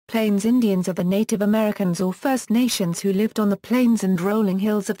Plains Indians are the Native Americans or First Nations who lived on the plains and rolling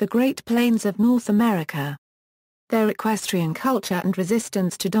hills of the Great Plains of North America. Their equestrian culture and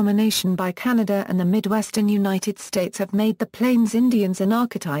resistance to domination by Canada and the Midwestern United States have made the Plains Indians an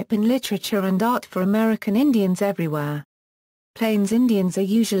archetype in literature and art for American Indians everywhere. Plains Indians are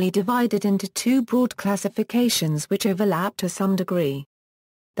usually divided into two broad classifications which overlap to some degree.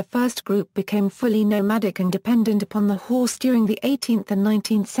 The first group became fully nomadic and dependent upon the horse during the 18th and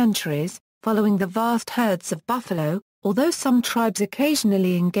 19th centuries, following the vast herds of buffalo, although some tribes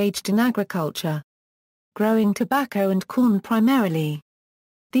occasionally engaged in agriculture, growing tobacco and corn primarily.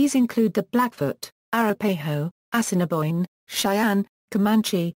 These include the Blackfoot, Arapaho, Assiniboine, Cheyenne,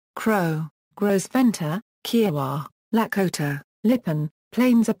 Comanche, Crow, Gros Ventre, Kiowa, Lakota, Lipan,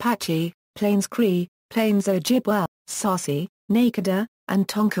 Plains Apache, Plains Cree, Plains Ojibwe, Sarsi, Nakoda, and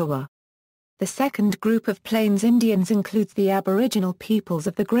Tonkawa. The second group of Plains Indians includes the Aboriginal peoples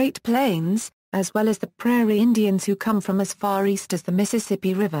of the Great Plains, as well as the Prairie Indians who come from as far east as the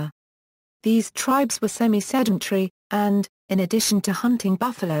Mississippi River. These tribes were semi-sedentary, and, in addition to hunting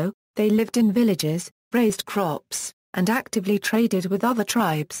buffalo, they lived in villages, raised crops, and actively traded with other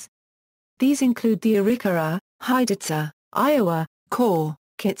tribes. These include the Arikara, Hidatsa, Iowa, Kaw,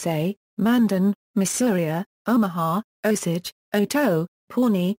 Kitsay, Mandan, Missouri, Omaha, Osage, Otoe,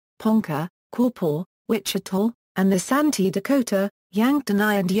 Pawnee, Ponca, Quapaw, Wichita, and the Santee Dakota,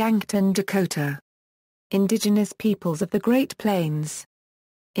 Yanktonai and Yankton Dakota. Indigenous peoples of the Great Plains.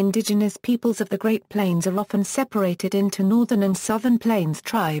 Indigenous peoples of the Great Plains are often separated into Northern and Southern Plains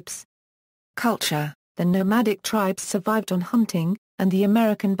tribes. Culture: the nomadic tribes survived on hunting, and the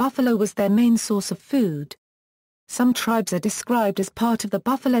American buffalo was their main source of food. Some tribes are described as part of the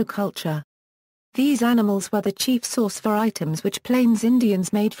buffalo culture. These animals were the chief source for items which Plains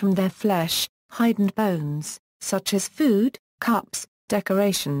Indians made from their flesh, hide and bones, such as food, cups,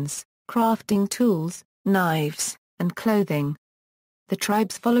 decorations, crafting tools, knives, and clothing. The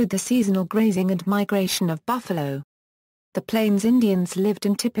tribes followed the seasonal grazing and migration of buffalo. The Plains Indians lived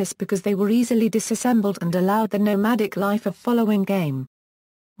in tipis because they were easily disassembled and allowed the nomadic life of following game.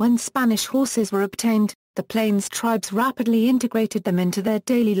 When Spanish horses were obtained, the Plains tribes rapidly integrated them into their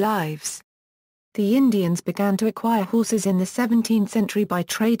daily lives. The Indians began to acquire horses in the 17th century by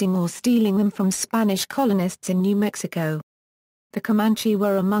trading or stealing them from Spanish colonists in New Mexico. The Comanche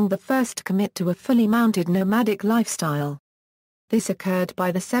were among the first to commit to a fully mounted nomadic lifestyle. This occurred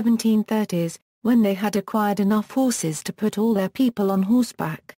by the 1730s, when they had acquired enough horses to put all their people on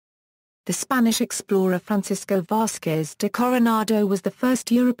horseback. The Spanish explorer Francisco Vázquez de Coronado was the first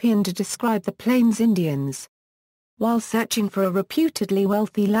European to describe the Plains Indians. While searching for a reputedly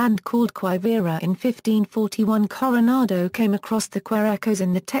wealthy land called Quivira in 1541, Coronado came across the Queracos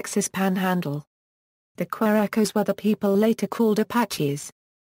in the Texas Panhandle. The Queracos were the people later called Apaches.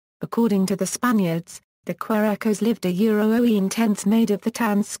 According to the Spaniards, the Queracos lived in tents made of the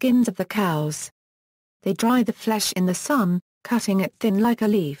tan skins of the cows. They dry the flesh in the sun, cutting it thin like a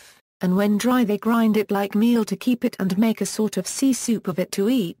leaf, and when dry they grind it like meal to keep it and make a sort of sea soup of it to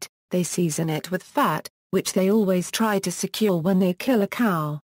eat. They season it with fat, which they always try to secure when they kill a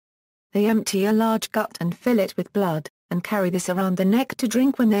cow. They empty a large gut and fill it with blood, and carry this around the neck to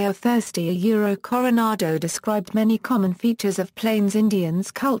drink when they are thirsty. Coronado described many common features of Plains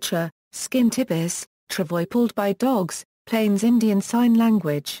Indians' culture: skin tipis, travois pulled by dogs, Plains Indian Sign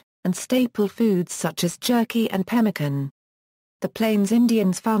Language, and staple foods such as jerky and pemmican. The Plains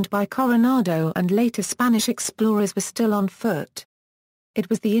Indians found by Coronado and later Spanish explorers were still on foot. It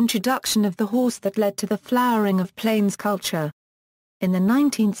was the introduction of the horse that led to the flowering of Plains culture. In the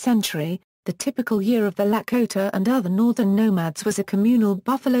 19th century, the typical year of the Lakota and other northern nomads was a communal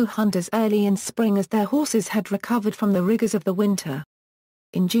buffalo hunt as early in spring as their horses had recovered from the rigors of the winter.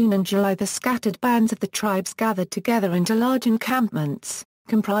 In June and July the scattered bands of the tribes gathered together into large encampments,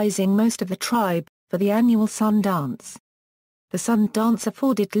 comprising most of the tribe, for the annual Sun Dance. The Sun Dance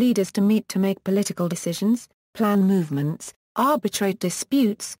afforded leaders to meet to make political decisions, plan movements, arbitrate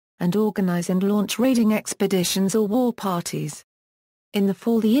disputes, and organize and launch raiding expeditions or war parties. In the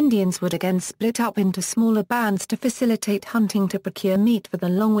fall the Indians would again split up into smaller bands to facilitate hunting to procure meat for the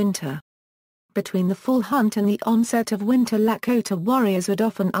long winter. Between the fall hunt and the onset of winter, Lakota warriors would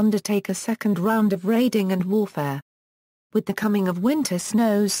often undertake a second round of raiding and warfare. With the coming of winter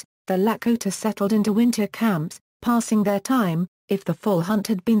snows, the Lakota settled into winter camps, passing their time, if the fall hunt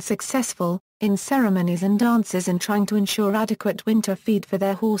had been successful, in ceremonies and dances and trying to ensure adequate winter feed for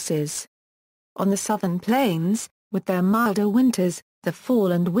their horses. On the southern plains, with their milder winters, the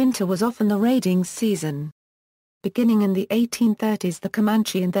fall and winter was often the raiding season. Beginning in the 1830s, the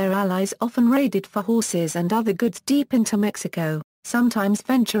Comanche and their allies often raided for horses and other goods deep into Mexico. sometimes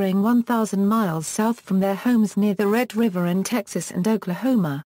venturing 1,000 miles south from their homes near the Red River in Texas and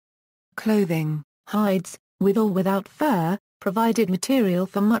Oklahoma. Clothing, hides, with or without fur, provided material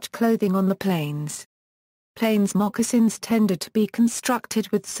for much clothing on the plains. Plains moccasins tended to be constructed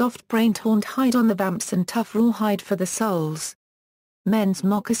with soft brain-horned hide on the vamps and tough rawhide for the soles. Men's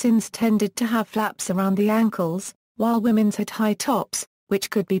moccasins tended to have flaps around the ankles, while women's had high tops, which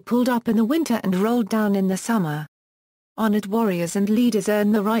could be pulled up in the winter and rolled down in the summer. Honored warriors and leaders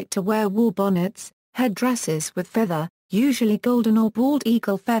earned the right to wear war bonnets, headdresses with feather, usually golden or bald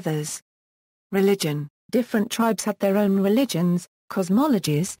eagle feathers. Religion. Different tribes had their own religions,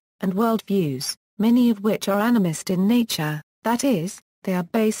 cosmologies, and worldviews, many of which are animist in nature, that is, they are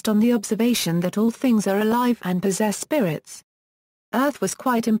based on the observation that all things are alive and possess spirits. Earth was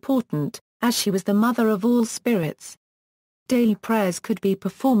quite important, as she was the mother of all spirits. Daily prayers could be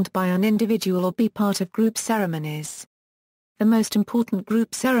performed by an individual or be part of group ceremonies. The most important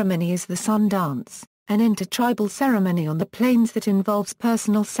group ceremony is the sun dance, an intertribal ceremony on the plains that involves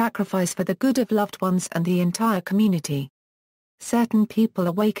personal sacrifice for the good of loved ones and the entire community. Certain people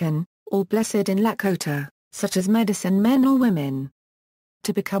awaken, or blessed in Lakota, such as medicine men or women.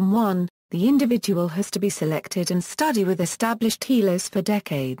 To become one, the individual has to be selected and study with established healers for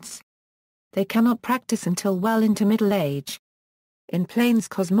decades. They cannot practice until well into middle age. In plains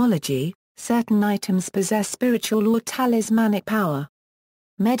cosmology, certain items possess spiritual or talismanic power.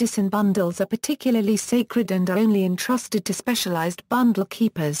 Medicine bundles are particularly sacred and are only entrusted to specialized bundle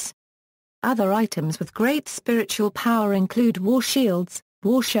keepers. Other items with great spiritual power include war shields,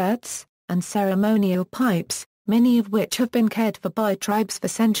 war shirts, and ceremonial pipes, many of which have been cared for by tribes for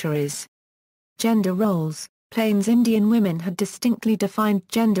centuries. Gender roles. Plains Indian women had distinctly defined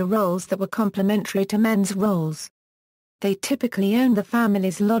gender roles that were complementary to men's roles. They typically owned the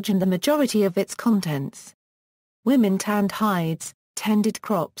family's lodge and the majority of its contents. Women tanned hides, tended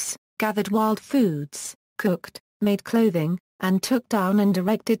crops, gathered wild foods, cooked, made clothing, and took down and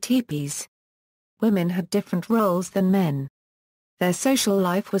erected teepees. Women had different roles than men. Their social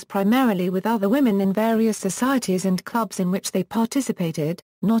life was primarily with other women in various societies and clubs in which they participated,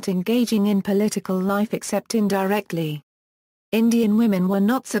 not engaging in political life except indirectly. Indian women were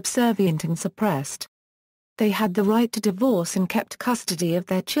not subservient and suppressed. They had the right to divorce and kept custody of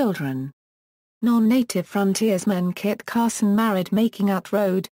their children. Non-native frontiersman Kit Carson married Making Out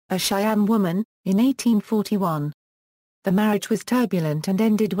Road, a Cheyenne woman, in 1841. The marriage was turbulent and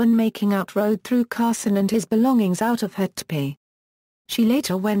ended when Making Out Road threw Carson and his belongings out of her teepee. She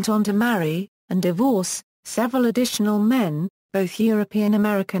later went on to marry, and divorce, several additional men, both European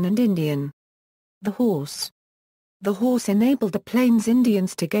American and Indian. The horse. The horse enabled the Plains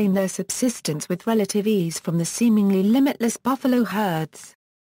Indians to gain their subsistence with relative ease from the seemingly limitless buffalo herds.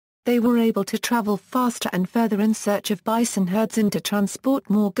 They were able to travel faster and further in search of bison herds and to transport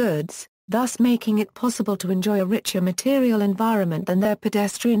more goods, thus making it possible to enjoy a richer material environment than their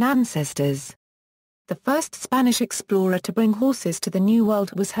pedestrian ancestors. The first Spanish explorer to bring horses to the New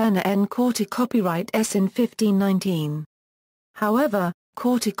World was Hernan N. Corte Copyright S in 1519. However,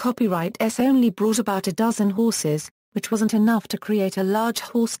 Corte Copyright S only brought about a dozen horses, which wasn't enough to create a large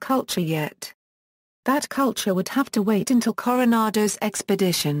horse culture yet. That culture would have to wait until Coronado's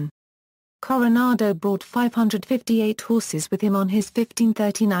expedition. Coronado brought 558 horses with him on his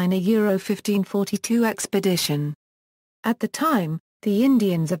 1539–1542 expedition. At the time, the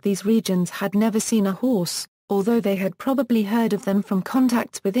Indians of these regions had never seen a horse, although they had probably heard of them from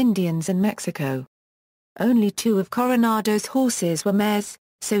contacts with Indians in Mexico. Only 2 of Coronado's horses were mares,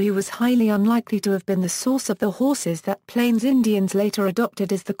 so he was highly unlikely to have been the source of the horses that Plains Indians later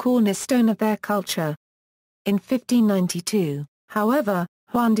adopted as the cornerstone of their culture. In 1592, however,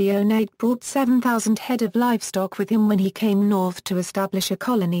 Juan de Onate brought 7,000 head of livestock with him when he came north to establish a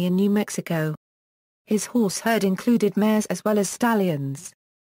colony in New Mexico. His horse herd included mares as well as stallions.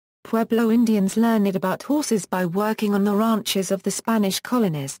 Pueblo Indians learned about horses by working on the ranches of the Spanish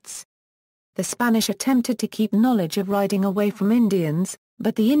colonists. The Spanish attempted to keep knowledge of riding away from Indians,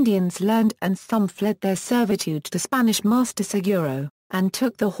 but the Indians learned and some fled their servitude to Spanish master Seguro, and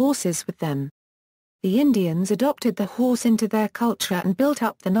took the horses with them. The Indians adopted the horse into their culture and built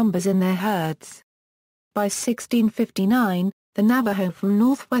up the numbers in their herds. By 1659, the Navajo from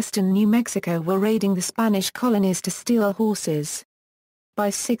northwestern New Mexico were raiding the Spanish colonies to steal horses. By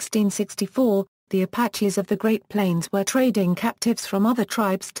 1664, the Apaches of the Great Plains were trading captives from other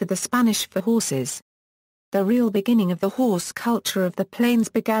tribes to the Spanish for horses. The real beginning of the horse culture of the Plains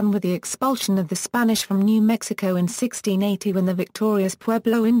began with the expulsion of the Spanish from New Mexico in 1680 when the victorious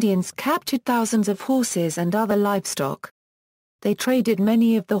Pueblo Indians captured thousands of horses and other livestock. They traded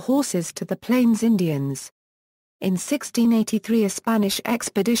many of the horses to the Plains Indians. In 1683 a Spanish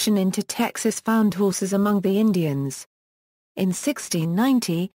expedition into Texas found horses among the Indians. In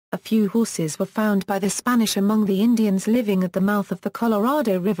 1690, a few horses were found by the Spanish among the Indians living at the mouth of the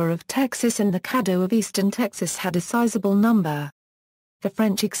Colorado River of Texas, and the Caddo of eastern Texas had a sizable number. The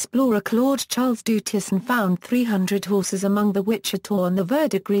French explorer Claude Charles Dutisson found 300 horses among the Wichita and the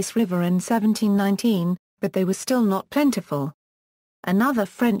Verdigris River in 1719, but they were still not plentiful. Another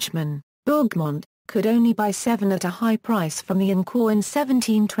Frenchman, Bourgmont, could only buy 7 at a high price from the Iroquois in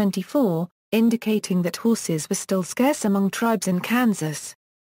 1724, indicating that horses were still scarce among tribes in Kansas.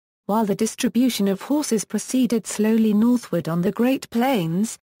 While the distribution of horses proceeded slowly northward on the Great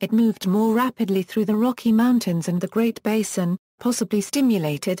Plains, it moved more rapidly through the Rocky Mountains and the Great Basin, possibly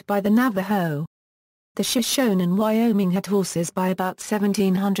stimulated by the Navajo. The Shoshone in Wyoming had horses by about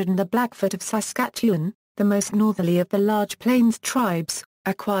 1700, and the Blackfoot of Saskatchewan, the most northerly of the large plains tribes,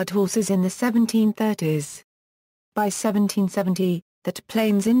 acquired horses in the 1730s. By 1770, that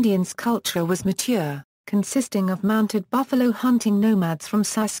Plains Indians' culture was mature, consisting of mounted buffalo hunting nomads from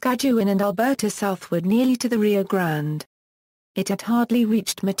Saskatchewan and Alberta southward nearly to the Rio Grande. It had hardly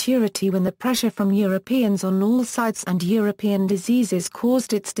reached maturity when the pressure from Europeans on all sides and European diseases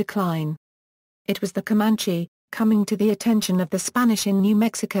caused its decline. It was the Comanche, coming to the attention of the Spanish in New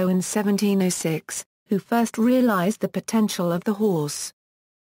Mexico in 1706, who first realized the potential of the horse.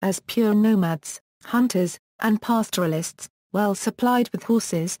 As pure nomads, hunters, and pastoralists, well supplied with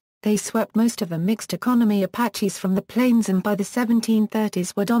horses, they swept most of the mixed economy Apaches from the plains, and by the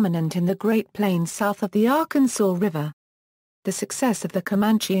 1730s were dominant in the Great Plains south of the Arkansas River. The success of the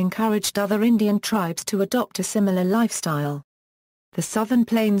Comanche encouraged other Indian tribes to adopt a similar lifestyle. The Southern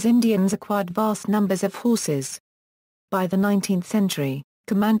Plains Indians acquired vast numbers of horses. By the 19th century,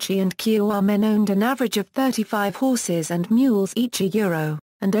 Comanche and Kiowa men owned an average of 35 horses and mules each a year,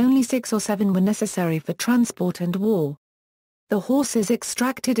 and only 6 or 7 were necessary for transport and war. The horses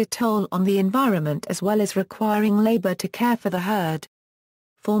extracted a toll on the environment as well as requiring labor to care for the herd.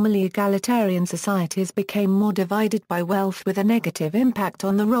 Formerly egalitarian societies became more divided by wealth, with a negative impact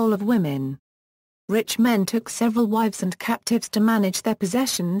on the role of women. Rich men took several wives and captives to manage their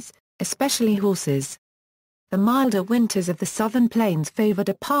possessions, especially horses. The milder winters of the southern plains favored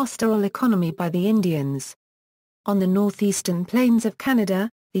a pastoral economy by the Indians. On the northeastern plains of Canada,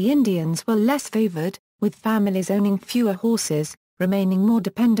 the Indians were less favored, with families owning fewer horses, remaining more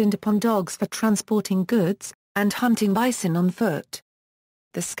dependent upon dogs for transporting goods, and hunting bison on foot.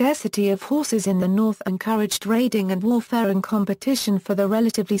 The scarcity of horses in the north encouraged raiding and warfare and competition for the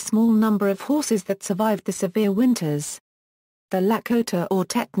relatively small number of horses that survived the severe winters. The Lakota or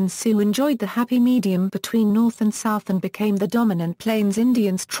Teton Sioux enjoyed the happy medium between north and south and became the dominant Plains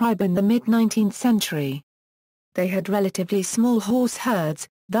Indians tribe in the mid-19th century. They had relatively small horse herds,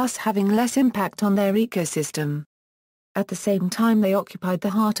 thus having less impact on their ecosystem. At the same time they occupied the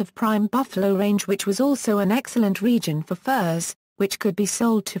heart of prime buffalo range, which was also an excellent region for furs, which could be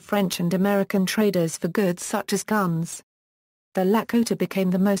sold to French and American traders for goods such as guns. The Lakota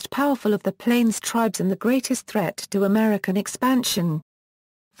became the most powerful of the Plains tribes and the greatest threat to American expansion.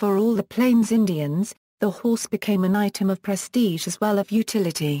 For all the Plains Indians, the horse became an item of prestige as well as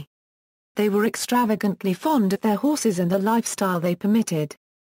utility. They were extravagantly fond of their horses and the lifestyle they permitted.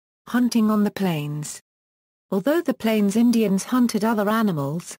 Hunting on the plains. Although the Plains Indians hunted other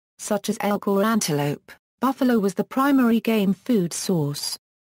animals, such as elk or antelope, buffalo was the primary game food source.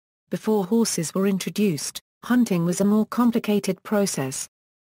 Before horses were introduced, hunting was a more complicated process.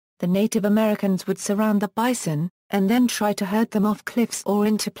 The Native Americans would surround the bison, and then try to herd them off cliffs or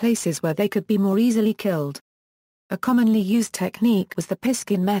into places where they could be more easily killed. A commonly used technique was the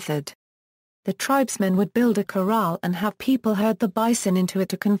piskin method. The tribesmen would build a corral and have people herd the bison into it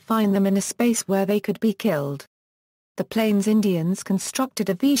to confine them in a space where they could be killed. The Plains Indians constructed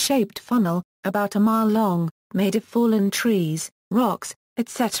a V-shaped funnel, about a mile long, made of fallen trees, rocks,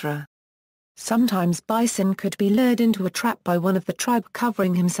 etc. Sometimes bison could be lured into a trap by one of the tribe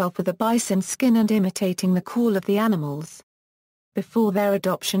covering himself with a bison skin and imitating the call of the animals. Before their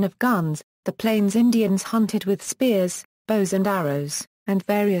adoption of guns, the Plains Indians hunted with spears, bows and arrows, and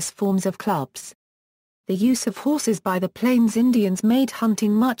various forms of clubs. The use of horses by the Plains Indians made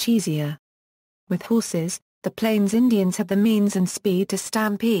hunting much easier. With horses, the Plains Indians had the means and speed to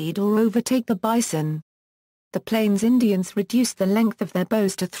stampede or overtake the bison. The Plains Indians reduced the length of their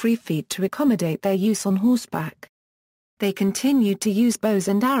bows to 3 feet to accommodate their use on horseback. They continued to use bows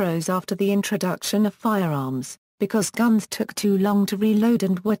and arrows after the introduction of firearms, because guns took too long to reload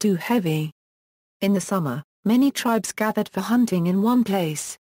and were too heavy. In the summer, many tribes gathered for hunting in one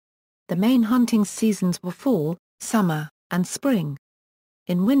place. The main hunting seasons were fall, summer, and spring.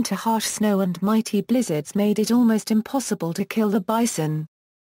 In winter harsh snow and mighty blizzards made it almost impossible to kill the bison.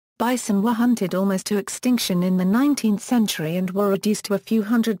 Bison were hunted almost to extinction in the 19th century and were reduced to a few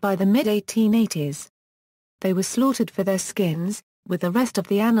hundred by the mid-1880s. They were slaughtered for their skins, with the rest of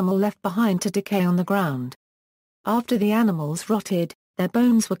the animal left behind to decay on the ground. After the animals rotted, their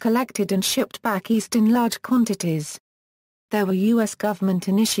bones were collected and shipped back east in large quantities. There were U.S. government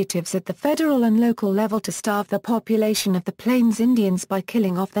initiatives at the federal and local level to starve the population of the Plains Indians by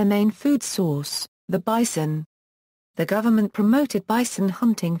killing off their main food source, the bison. The government promoted bison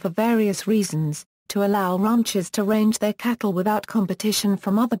hunting for various reasons, to allow ranchers to range their cattle without competition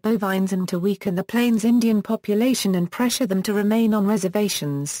from other bovines and to weaken the Plains Indian population and pressure them to remain on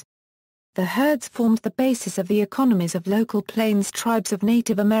reservations. The herds formed the basis of the economies of local Plains tribes of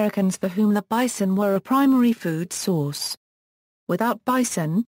Native Americans for whom the bison were a primary food source. Without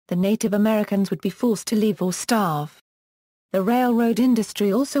bison, the Native Americans would be forced to leave or starve. The railroad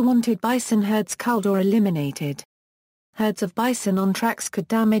industry also wanted bison herds culled or eliminated. Herds of bison on tracks could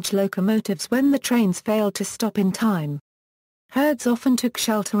damage locomotives when the trains failed to stop in time. Herds often took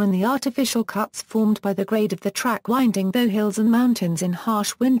shelter in the artificial cuts formed by the grade of the track winding through hills and mountains in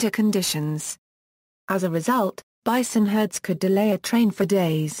harsh winter conditions. As a result, bison herds could delay a train for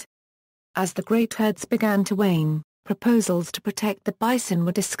days. As the great herds began to wane, proposals to protect the bison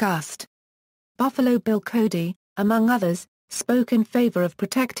were discussed. Buffalo Bill Cody, among others, spoke in favor of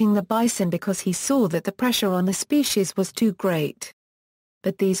protecting the bison because he saw that the pressure on the species was too great.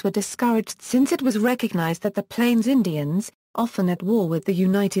 But these were discouraged since it was recognized that the Plains Indians, often at war with the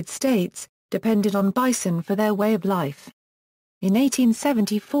United States, depended on bison for their way of life. In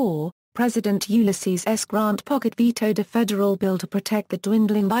 1874, President Ulysses S. Grant pocket vetoed a federal bill to protect the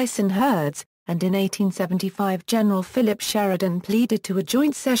dwindling bison herds, and in 1875 General Philip Sheridan pleaded to a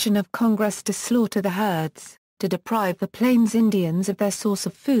joint session of Congress to slaughter the herds, to deprive the Plains Indians of their source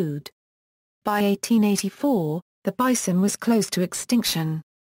of food. By 1884, the bison was close to extinction.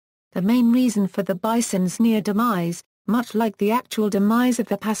 The main reason for the bison's near demise, much like the actual demise of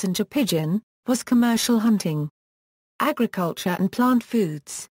the passenger pigeon, was commercial hunting. Agriculture and plant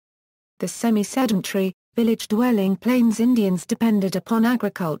foods. The semi-sedentary, village-dwelling Plains Indians depended upon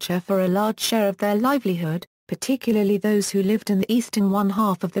agriculture for a large share of their livelihood, particularly those who lived in the eastern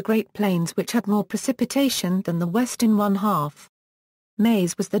one-half of the Great Plains which had more precipitation than the western one-half.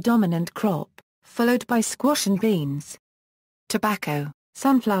 Maize was the dominant crop, followed by squash and beans. Tobacco,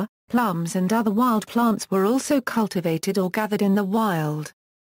 sunflower, plums and other wild plants were also cultivated or gathered in the wild.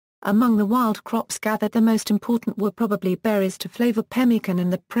 Among the wild crops gathered the most important were probably berries to flavor pemmican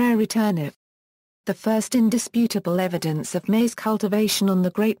and the prairie turnip. The first indisputable evidence of maize cultivation on the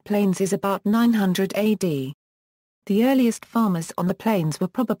Great Plains is about 900 AD. The earliest farmers on the plains were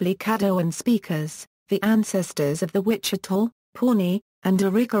probably Caddoan speakers, the ancestors of the Wichita, Pawnee, and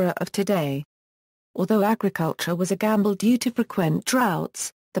Arikara of today. Although agriculture was a gamble due to frequent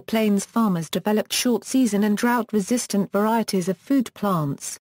droughts, the plains farmers developed short-season and drought-resistant varieties of food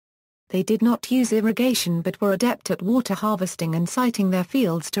plants. They did not use irrigation but were adept at water harvesting and siting their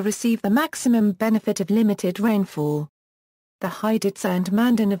fields to receive the maximum benefit of limited rainfall. The Hidatsa and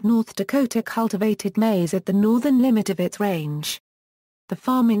Mandan of North Dakota cultivated maize at the northern limit of its range. The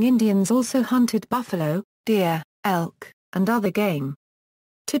farming Indians also hunted buffalo, deer, elk, and other game.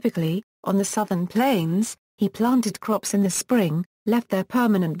 Typically, on the southern plains, he planted crops in the spring, left their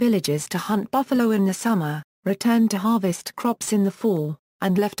permanent villages to hunt buffalo in the summer, returned to harvest crops in the fall,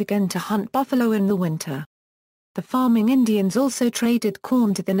 and left again to hunt buffalo in the winter. The farming Indians also traded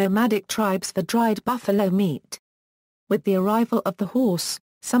corn to the nomadic tribes for dried buffalo meat. With the arrival of the horse,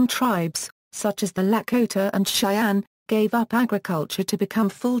 some tribes, such as the Lakota and Cheyenne, gave up agriculture to become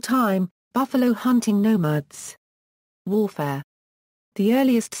full-time, buffalo hunting nomads. Warfare. The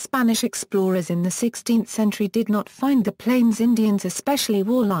earliest Spanish explorers in the 16th century did not find the Plains Indians especially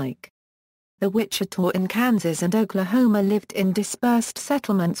warlike. The Wichita in Kansas and Oklahoma lived in dispersed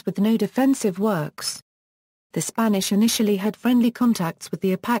settlements with no defensive works. The Spanish initially had friendly contacts with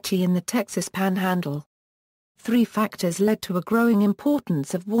the Apache in the Texas Panhandle. Three factors led to a growing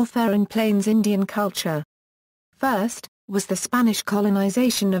importance of warfare in Plains Indian culture. First, was the Spanish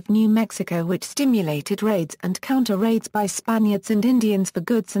colonization of New Mexico which stimulated raids and counter-raids by Spaniards and Indians for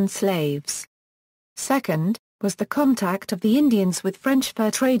goods and slaves. Second, was the contact of the Indians with French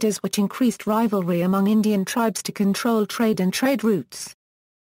fur traders which increased rivalry among Indian tribes to control trade and trade routes.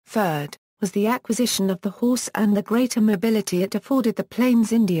 Third, was the acquisition of the horse and the greater mobility it afforded the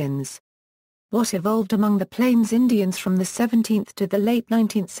Plains Indians. What evolved among the Plains Indians from the 17th to the late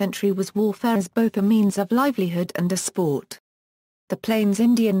 19th century was warfare as both a means of livelihood and a sport. The Plains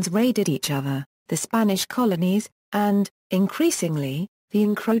Indians raided each other, the Spanish colonies, and, increasingly, the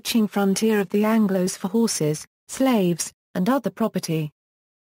encroaching frontier of the Anglos for horses, slaves, and other property.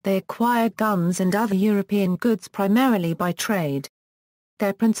 They acquired guns and other European goods primarily by trade.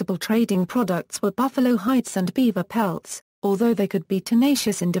 Their principal trading products were buffalo hides and beaver pelts. Although they could be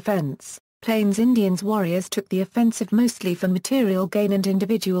tenacious in defense, Plains Indians warriors took the offensive mostly for material gain and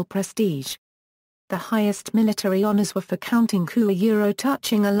individual prestige. The highest military honors were for counting coup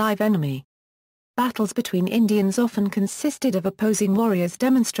touching a live enemy. Battles between Indians often consisted of opposing warriors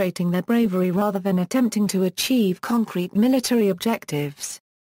demonstrating their bravery rather than attempting to achieve concrete military objectives.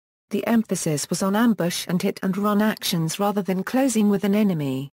 The emphasis was on ambush and hit-and-run actions rather than closing with an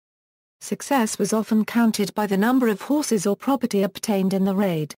enemy. Success was often counted by the number of horses or property obtained in the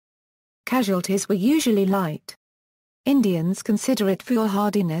raid. Casualties were usually light. Indians consider it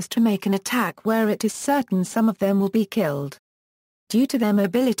foolhardiness to make an attack where it is certain some of them will be killed. Due to their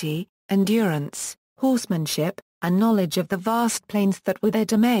mobility, endurance, horsemanship, and knowledge of the vast plains that were their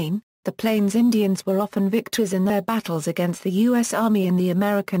domain, the Plains Indians were often victors in their battles against the U.S. Army in the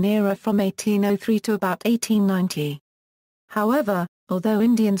American era from 1803 to about 1890. However, although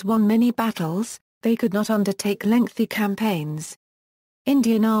Indians won many battles, they could not undertake lengthy campaigns.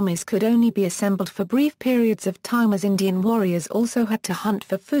 Indian armies could only be assembled for brief periods of time as Indian warriors also had to hunt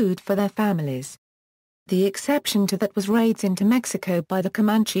for food for their families. The exception to that was raids into Mexico by the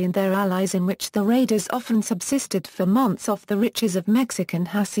Comanche and their allies, in which the raiders often subsisted for months off the riches of Mexican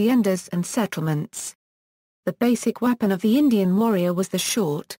haciendas and settlements. The basic weapon of the Indian warrior was the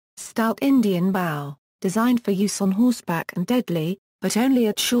short, stout Indian bow, designed for use on horseback and deadly, but only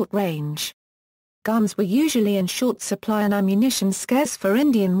at short range. Guns were usually in short supply and ammunition scarce for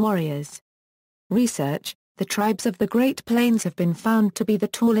Indian warriors. Research: the tribes of the Great Plains have been found to be the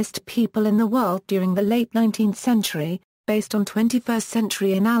tallest people in the world during the late 19th century, based on 21st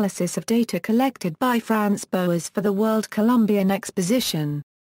century analysis of data collected by Franz Boas for the World Columbian Exposition.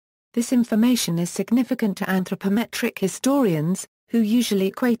 This information is significant to anthropometric historians, who usually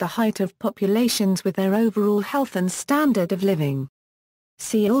equate the height of populations with their overall health and standard of living.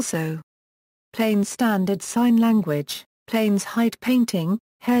 See also: Plains Standard Sign Language, Plains Hide Painting,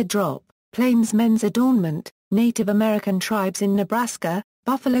 Hair Drop, Plains Men's Adornment, Native American Tribes in Nebraska,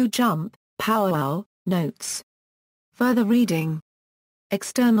 Buffalo Jump, Powwow, Notes. Further reading.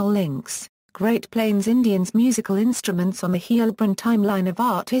 External links: Great Plains Indians Musical Instruments on the Heilbronn Timeline of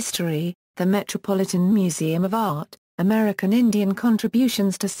Art History, the Metropolitan Museum of Art, American Indian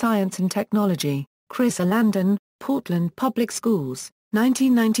Contributions to Science and Technology, Chris Landon, Portland Public Schools,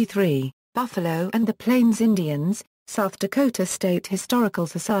 1993, Buffalo and the Plains Indians, South Dakota State Historical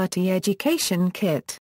Society Education Kit.